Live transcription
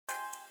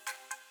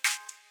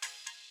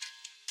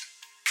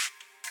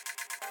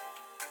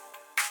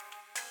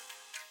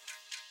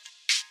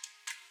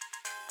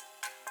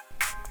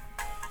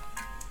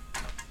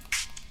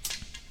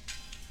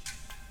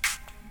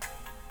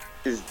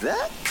Is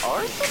that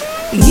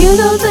arsenal? You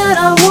know that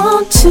I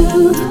want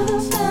to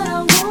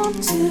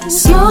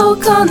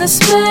smoke on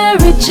this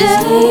Mary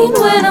Jane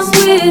when I'm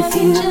with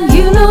you.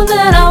 You know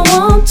that I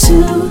want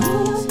to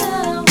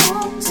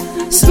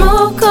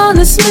smoke on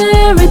this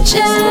Mary Jane.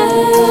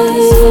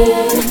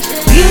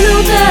 You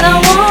know that I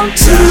want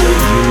to.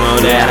 You know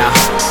that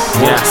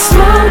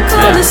smoke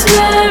on this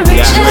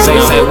Mary Jane.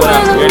 SaeSae, what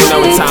up? You already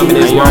know what time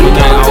it is. You already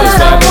always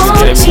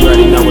fabulous. You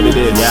already know what it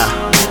is.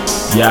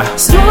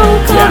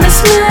 Smoke on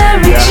this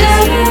Mary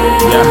Jane.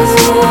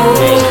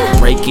 Hey,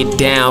 break it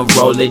down,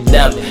 roll it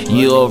up.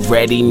 You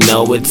already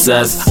know it's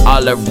us.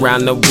 All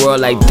around the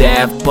world like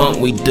Daft Punk,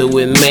 we do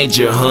it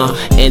major, huh?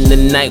 In the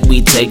night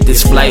we take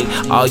this flight.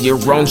 All your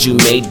wrongs, you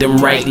made them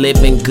right.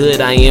 Living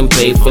good, I am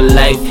paid for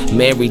life.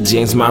 Mary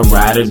Jane's my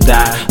ride or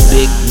die.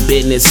 Big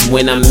business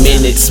when I'm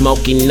in it.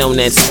 Smoking on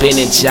that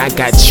spinach. I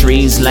got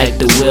trees like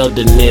the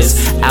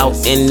wilderness. Out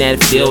in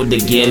that field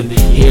again.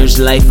 Here's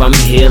life, I'm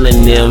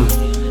healing them.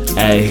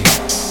 Ay,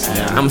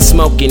 I'm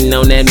smoking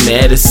on that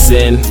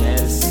medicine.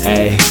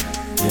 Ay,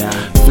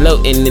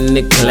 floating in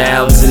the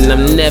clouds and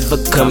I'm never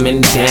coming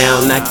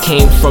down. I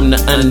came from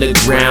the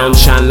underground,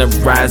 trying to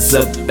rise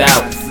up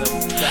out.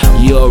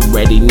 You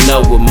already know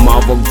what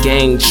Marvel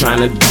Gang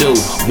trying to do.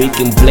 We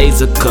can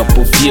blaze a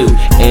couple few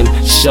and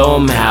show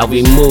them how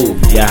we move.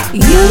 You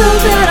know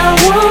that I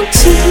want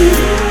to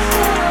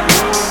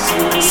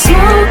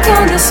smoke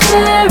on this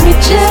Mary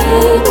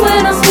Jane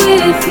when I'm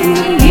with you.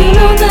 You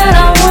know that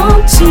I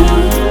want to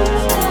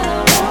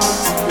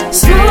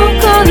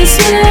smoke on this